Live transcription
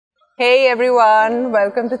Hey everyone,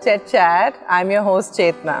 welcome to Chet Chat. I'm your host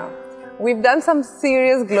Chetna. We've done some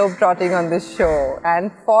serious globetrotting on this show, and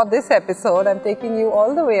for this episode I'm taking you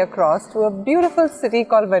all the way across to a beautiful city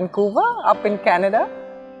called Vancouver up in Canada.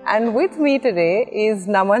 And with me today is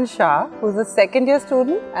Naman Shah, who's a second year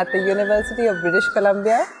student at the University of British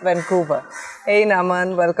Columbia, Vancouver. Hey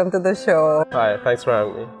Naman, welcome to the show. Hi, thanks for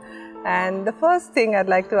having me. And the first thing I'd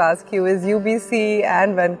like to ask you is UBC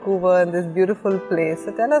and Vancouver and this beautiful place.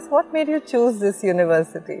 So tell us, what made you choose this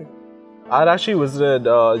university? I'd actually visited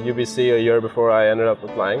UBC a year before I ended up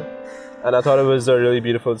applying, and I thought it was a really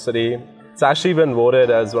beautiful city. It's actually been voted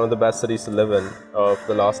as one of the best cities to live in for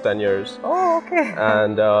the last 10 years. Oh, okay.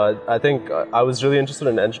 And I think I was really interested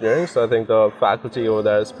in engineering, so I think the faculty over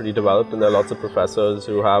there is pretty developed, and there are lots of professors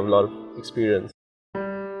who have a lot of experience.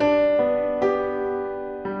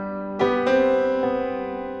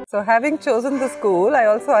 So having chosen the school, I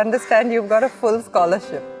also understand you've got a full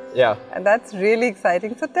scholarship. Yeah. And that's really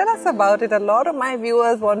exciting. So tell us about it. A lot of my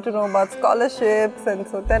viewers want to know about scholarships. And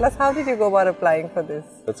so tell us, how did you go about applying for this?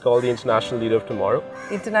 It's called the International Leader of Tomorrow.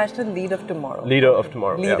 International Lead of Tomorrow. Leader of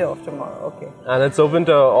Tomorrow. Leader yeah. of Tomorrow, okay. And it's open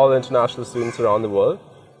to all international students around the world.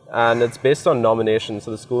 And it's based on nomination.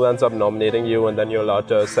 So the school ends up nominating you, and then you're allowed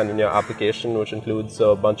to send in your application, which includes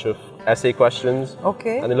a bunch of essay questions.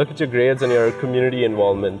 Okay. And they look at your grades and your community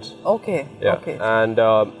involvement. Okay. Yeah. Okay. And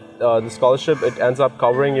the scholarship, it ends up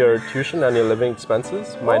covering your tuition and your living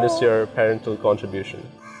expenses minus your parental contribution.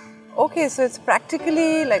 Okay, so it's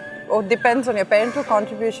practically like, depends on your parental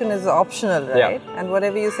contribution is optional, right? Yeah. And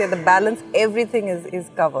whatever you say, the balance, everything is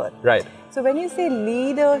covered. Right. So when you say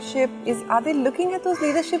leadership, are they looking at those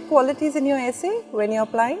leadership qualities in your essay when you're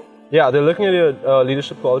applying? Yeah, they're looking at your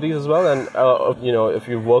leadership qualities as well, and if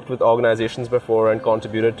you've worked with organizations before and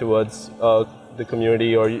contributed towards the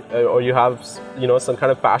community, or you have some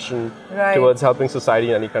kind of passion towards helping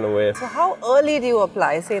society in any kind of way. So how early do you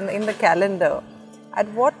apply? Say in the calendar, at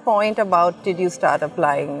what point about did you start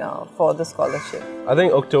applying for the scholarship? I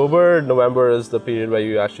think October, November is the period where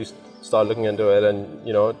you actually start looking into it, and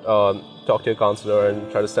talk to your counsellor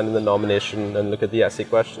and try to send in the nomination and look at the essay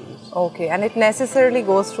questions. Okay, and it necessarily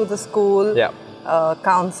goes through the school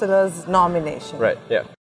counsellor's nomination. Right. Yeah.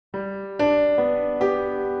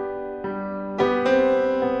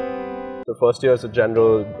 The first year is a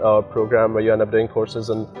general program where you end up doing courses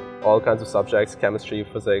in all kinds of subjects: chemistry,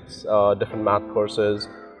 physics, different math courses,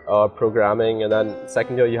 programming, and then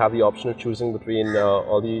second year you have the option of choosing between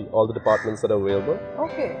all the departments that are available.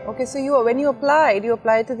 Okay. So when you applied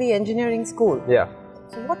to the engineering school. Yeah.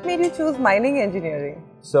 So what made you choose mining engineering?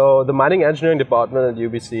 So the mining engineering department at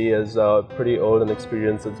UBC is pretty old and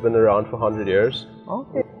experienced. It's been around for 100 years.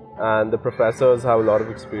 Okay. And the professors have a lot of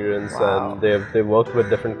experience, and they've worked with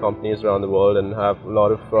different companies around the world and have a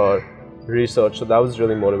lot of research, so that was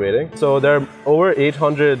really motivating. So there are over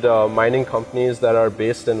 800 mining companies that are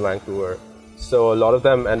based in Vancouver. So a lot of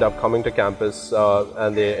them end up coming to campus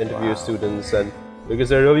and they interview students, and because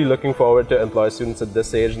they're really looking forward to employ students at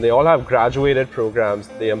this age, and they all have graduated programs.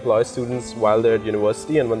 They employ students while they're at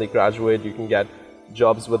university, and when they graduate you can get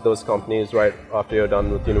jobs with those companies right after you're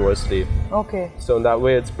done with university. Okay. So in that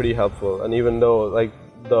way it's pretty helpful, and even though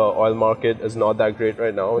the oil market is not that great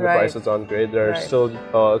right now, the prices aren't great, there are still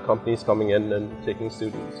companies coming in and taking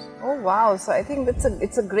students. Oh wow, so I think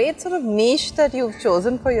it's a great sort of niche that you've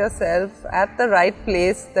chosen for yourself at the right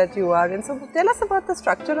place that you are in. So tell us about the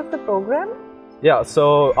structure of the program. Yeah,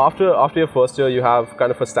 so after your first year you have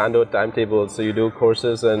kind of a standard timetable, so you do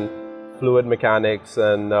courses in fluid mechanics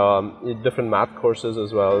and different math courses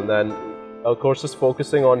as well, and then courses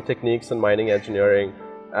focusing on techniques in mining engineering.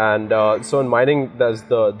 And so in mining there's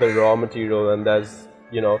the raw material, and there's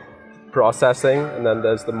processing, and then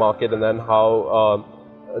there's the market, and then how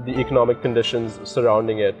the economic conditions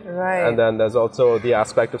surrounding it. Right. And then there's also the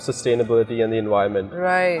aspect of sustainability and the environment.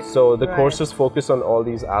 Right. So the courses focus on all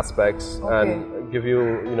these aspects and give you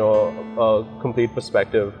a complete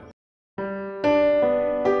perspective.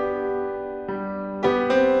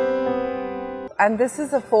 And this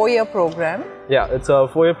is a 4-year program? Yeah, it's a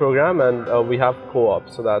 4-year program, and we have co-op.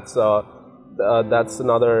 So that's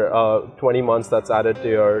another 20 months that's added to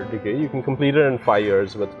your degree. You can complete it in 5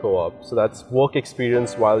 years with co-op. So that's work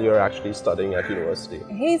experience while you're actually studying at university.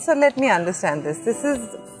 Hey, so let me understand this. This is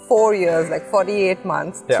 4 years, like 48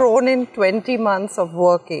 months, thrown in 20 months of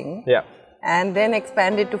working. Yeah. And then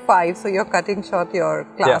expanded to 5, so you're cutting short your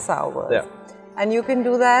class hours. Yeah. And you can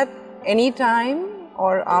do that anytime,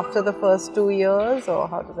 or after the first 2 years, or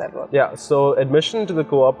how does that work? Yeah, so admission to the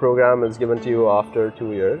co-op program is given to you after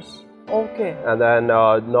 2 years. Okay. And then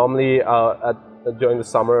normally during the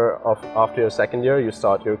summer after your second year, you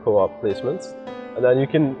start your co-op placements. And then you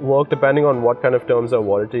can work, depending on what kind of terms are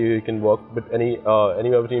awarded to you, you can work with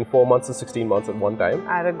anywhere between 4 months to 16 months at one time.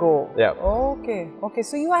 At a go? Yeah. Okay. Okay,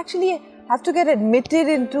 so you actually have to get admitted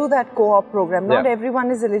into that co-op program. Not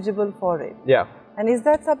everyone is eligible for it. Yeah. And is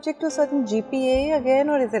that subject to certain GPA again,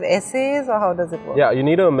 or is it essays, or how does it work? Yeah, you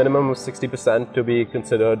need a minimum of 60% to be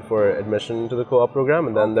considered for admission to the co-op program,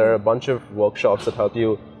 and then there are a bunch of workshops that help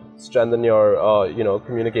you strengthen your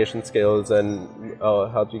communication skills and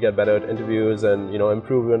help you get better at interviews and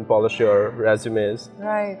improve and polish your resumes.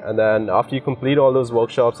 Right. And then after you complete all those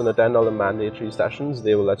workshops and attend all the mandatory sessions,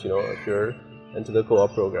 they will let you know if you're into the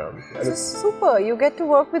co-op program. This is super. You get to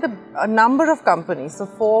work with a number of companies. So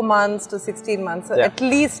 4 months to 16 months. So at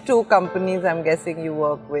least 2 companies, I'm guessing, you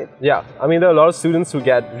work with. Yeah. I mean, there are a lot of students who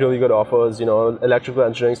get really good offers. Electrical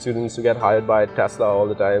engineering students who get hired by Tesla all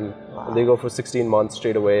the time. Wow. And they go for 16 months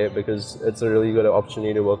straight away because it's a really good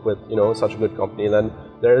opportunity to work with, such a good company. And then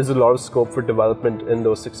there is a lot of scope for development in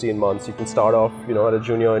those 16 months. You can start off, at a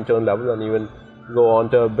junior intern level and even go on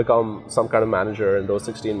to become some kind of manager in those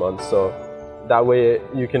 16 months. So that way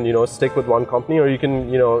you can stick with one company, or you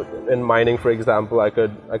can in mining, for example, I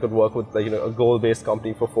could work with a gold-based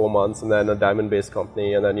company for 4 months, and then a diamond-based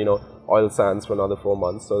company, and then oil sands for another 4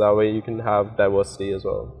 months. So that way you can have diversity as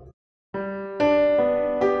well.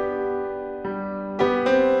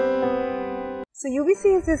 So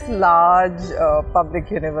UBC is this large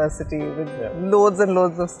public university with loads and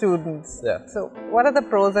loads of students. Yeah. So what are the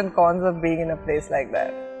pros and cons of being in a place like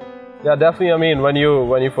that? Yeah, definitely. I mean, when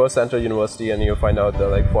you first enter university and you find out there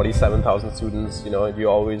are like 47,000 students, you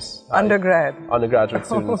always undergraduate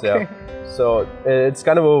students. Okay. Yeah. So it's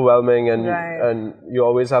kind of overwhelming, and you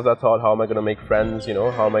always have that thought: how am I going to make friends?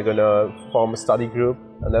 How am I going to form a study group?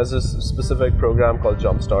 And there's this specific program called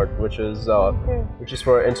Jumpstart, which is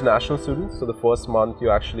for international students. So the first month you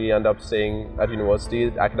actually end up staying at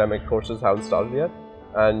university. Academic courses haven't started yet.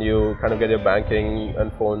 And you kind of get your banking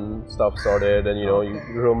and phone stuff sorted, and you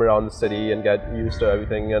roam around the city and get used to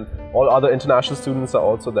everything. And all other international students are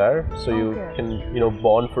also there, so you can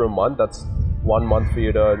bond for a month. That's 1 month for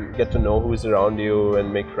you to get to know who's around you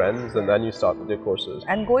and make friends, and then you start with your courses.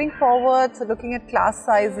 And going forward, so looking at class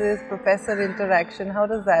sizes, professor interaction, how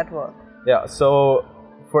does that work? Yeah, so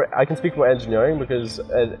I can speak for engineering, because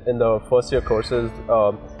in the first year courses,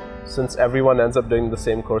 since everyone ends up doing the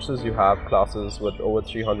same courses, you have classes with over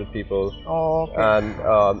 300 people. Oh, okay. And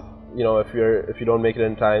if you don't make it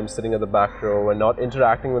in time, sitting at the back row and not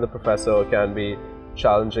interacting with the professor can be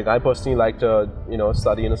challenging. I personally like to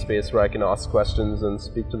study in a space where I can ask questions and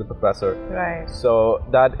speak to the professor. Right. So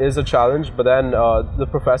that is a challenge, but then the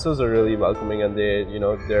professors are really welcoming, and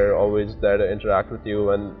they're always there to interact with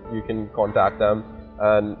you, and you can contact them.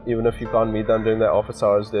 And even if you can't meet them during their office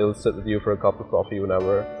hours, they'll sit with you for a cup of coffee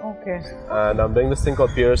whenever. Okay. And I'm doing this thing called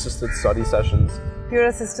peer assisted study sessions. Peer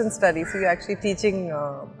assistant study, so you're actually teaching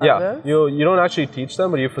others? Yeah, you don't actually teach them,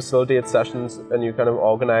 but you facilitate sessions, and you kind of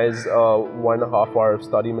organize 1.5 hour of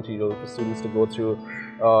study material for students to go through.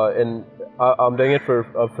 I'm doing it for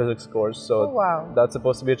a physics course, so that's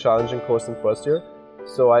supposed to be a challenging course in first year.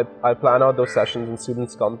 So I plan out those sessions, and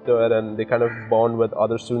students come to it, and they kind of bond with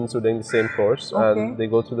other students who are doing the same course, and they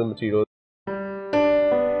go through the material.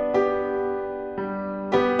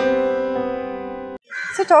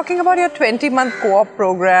 So talking about your 20-month co-op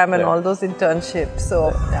program and all those internships, so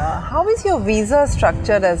how is your visa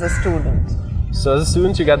structured as a student? So as a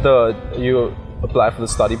student, you apply for the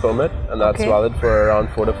study permit, and that's valid for around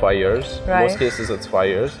 4 to 5 years. Right. In most cases, it's 5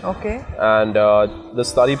 years. Okay. And the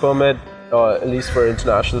study permit, at least for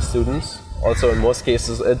international students, also in most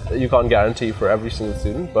cases, you can't guarantee for every single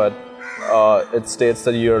student, but it states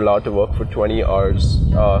that you're allowed to work for 20 hours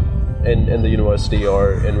in the university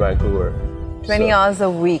or in Vancouver. 20 hours a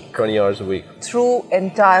week? 20 hours a week. Through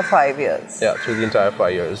entire 5 years? Yeah, through the entire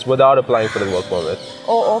 5 years, without applying for the work permit.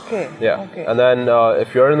 Oh, okay. Yeah. Okay. And then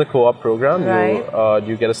if you're in the co-op program,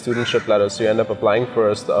 you get a studentship letter, so you end up applying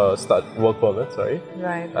for a work permit,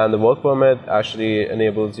 Right. And the work permit actually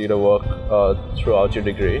enables you to work throughout your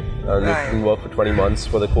degree, and you can work for 20 months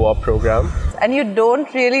for the co-op program. And you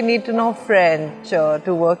don't really need to know French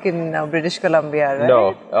to work in British Columbia, right?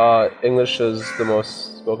 No, English is the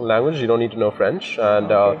most spoken language. You don't need to know French,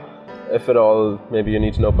 and if at all, maybe you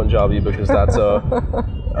need to know Punjabi, because that's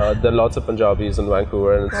there are lots of Punjabis in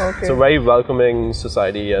Vancouver, and it's a very welcoming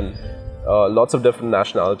society, and lots of different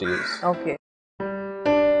nationalities. Okay.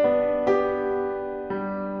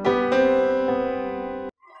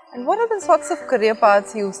 And what are the sorts of career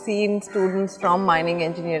paths you've seen students from mining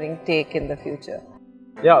engineering take in the future?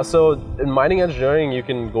 Yeah, so in mining engineering, you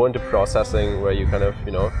can go into processing, where you kind of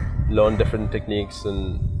learn different techniques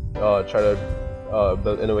and try to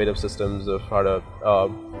build innovative systems of how to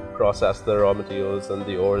process the raw materials and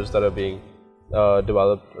the ores that are being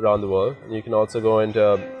developed around the world. And you can also go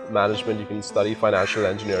into management. You can study financial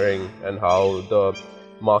engineering and how the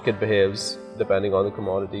market behaves depending on the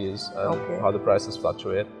commodities and how the prices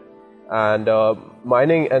fluctuate. And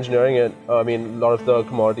mining engineering, I mean, a lot of the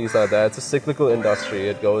commodities are there. It's a cyclical industry.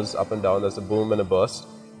 It goes up and down. There's a boom and a bust.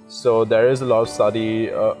 So there is a lot of study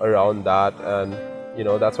around that, and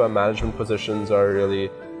that's why management positions are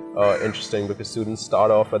really interesting, because students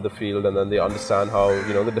start off at the field and then they understand how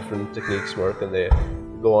the different techniques work, and they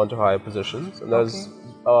go on to higher positions. And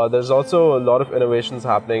there's also a lot of innovations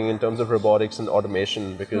happening in terms of robotics and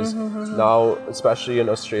automation, because now, especially in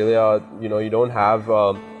Australia, you don't have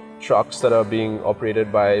trucks that are being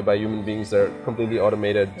operated by human beings. They're completely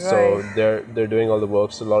automated, so they're doing all the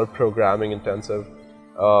work. So a lot of programming intensive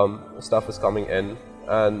stuff is coming in.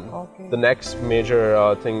 And the next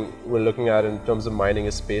major thing we're looking at in terms of mining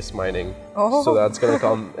is space mining. So that's going to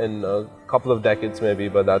come in a couple of decades maybe,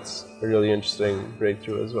 but that's a really interesting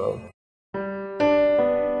breakthrough as well.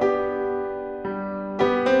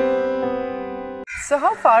 So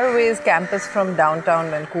how far away is campus from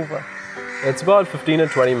downtown Vancouver? It's about 15 to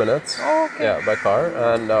 20 minutes by car.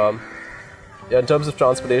 And in terms of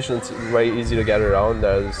transportation, it's very easy to get around.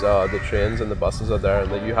 There's the trains and the buses are there, and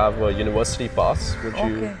then you have a university pass, which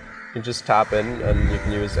you can just tap in, and you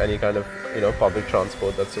can use any kind of public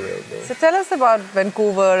transport that's available. So tell us about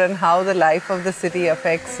Vancouver and how the life of the city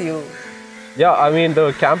affects you. Yeah, I mean,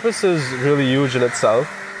 the campus is really huge in itself,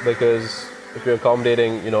 because if you're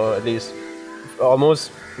accommodating, at least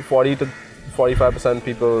almost 40 to 45%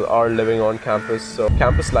 people are living on campus, so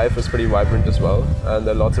campus life is pretty vibrant as well, and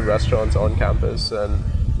there are lots of restaurants on campus and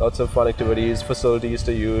lots of fun activities, facilities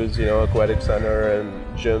to use, aquatic center and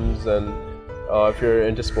gyms, and if you're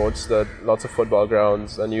into sports, there are lots of football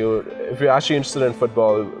grounds. And if you're actually interested in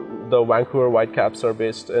football, the Vancouver Whitecaps are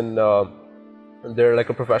based in they're like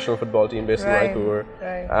a professional football team based in Vancouver,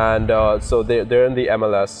 and so they're in the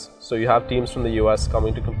MLS, so you have teams from the US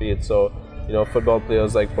coming to compete. So football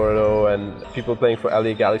players like Bordeaux and people playing for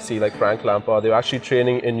LA Galaxy like Frank Lampard, they're actually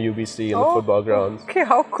training in UBC in the football grounds. Okay,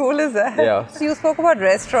 how cool is that? Yeah. So you spoke about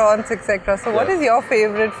restaurants, etc. So what is your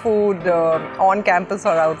favorite food on campus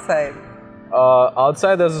or outside?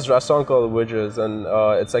 Outside there's this restaurant called Widgers, and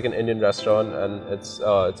it's like an Indian restaurant, and it's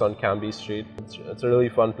on Cambie Street. It's a really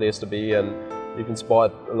fun place to be, and you can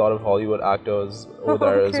spot a lot of Hollywood actors over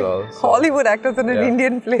there as well. So, Hollywood actors in an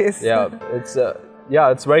Indian place.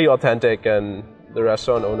 Yeah, it's very authentic, and the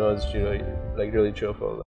restaurant owner is really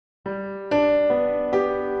cheerful. I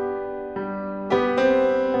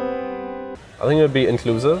think it would be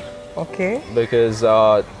inclusive. Okay. Because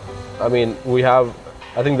I mean,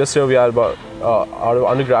 I think this year we had about out of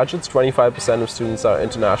undergraduates, 25% of students are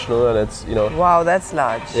international, and it's Wow, that's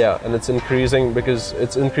large. Yeah, and it's increasing because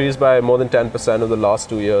it's increased by more than 10% of the last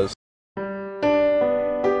 2 years.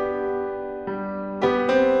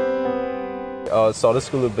 Sauder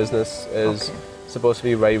School of Business is supposed to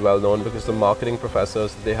be very well known, because the marketing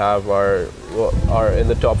professors that they have are in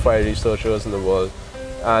the top 5 researchers in the world,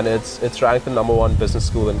 and it's ranked the #1 business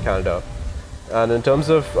school in Canada. And in terms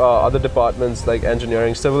of other departments like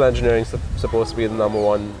engineering, civil engineering is supposed to be the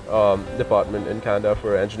 #1 department in Canada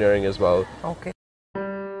for engineering as well. Okay.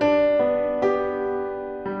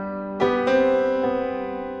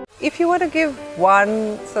 If you were to give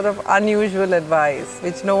one sort of unusual advice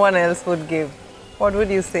which no one else would give, what would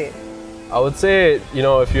you say? I would say,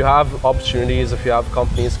 if you have opportunities, if you have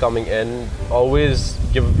companies coming in, always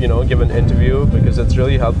give an interview, because it's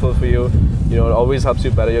really helpful for you. It always helps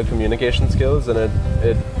you better your communication skills, and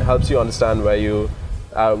it helps you understand where you're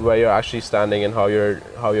actually standing and how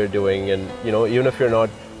you're doing. And even if you're not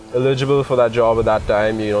eligible for that job at that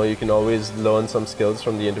time, you can always learn some skills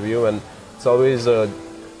from the interview, and it's always a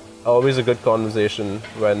good conversation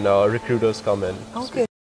when recruiters come in. Okay.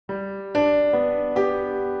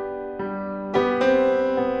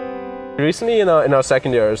 Recently in our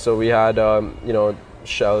second year, so we had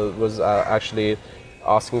Shell was actually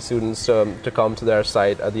asking students to come to their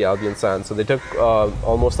site at the Albion Sands. So they took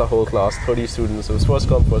almost our whole class, 30 students. It was first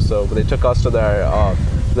come, first serve, but they took us to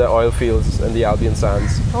their oil fields in the Albion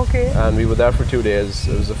Sands. Okay. And we were there for 2 days.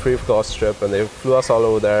 It was a free of cost trip, and they flew us all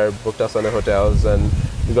over there, booked us on the hotels, and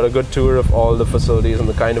we got a good tour of all the facilities and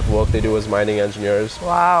the kind of work they do as mining engineers.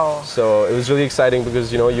 Wow. So it was really exciting,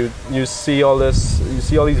 because you see all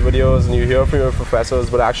these videos and you hear from your professors,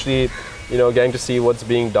 but actually getting to see what's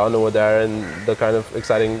being done over there and the kind of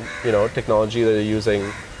exciting technology that they're using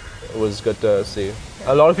was good to see.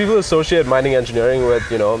 A lot of people associate mining engineering with,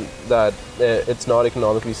 that it's not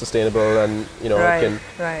economically sustainable and, it can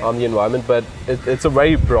harm the environment, but it's a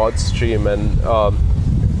very broad stream, and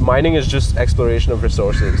mining is just exploration of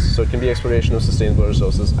resources. So it can be exploration of sustainable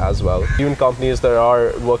resources as well. Even companies that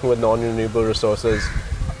are working with non-renewable resources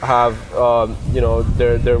have,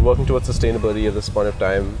 they're working towards sustainability at this point of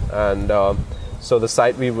time. And so the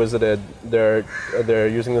site we visited, they're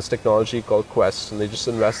using this technology called Quest, and they just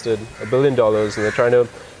invested $1 billion, and they're trying to,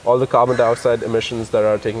 all the carbon dioxide emissions that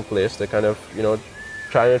are taking place, they're kind of,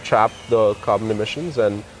 trying to trap the carbon emissions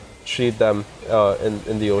and treat them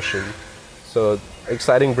in the ocean. So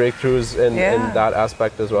exciting breakthroughs in that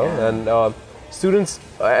aspect as well. And students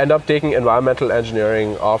end up taking environmental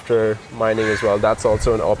engineering after mining as well. That's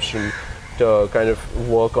also an option to kind of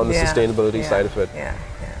work on the sustainability side of it.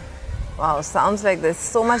 Wow, sounds like there's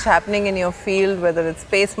so much happening in your field, whether it's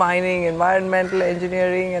space mining, environmental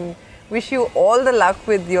engineering, and wish you all the luck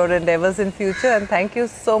with your endeavors in future, and thank you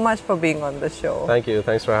so much for being on the show. Thank you.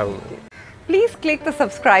 Thanks for having me. Please click the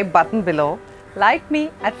subscribe button below. Like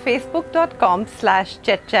me at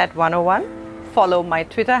facebook.com/ChetChat101. Follow my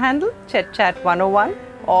Twitter handle, ChetChat101,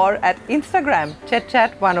 or at Instagram,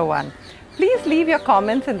 ChetChat101. Please leave your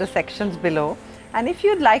comments in the sections below. And if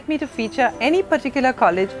you'd like me to feature any particular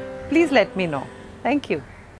college, please let me know. Thank you.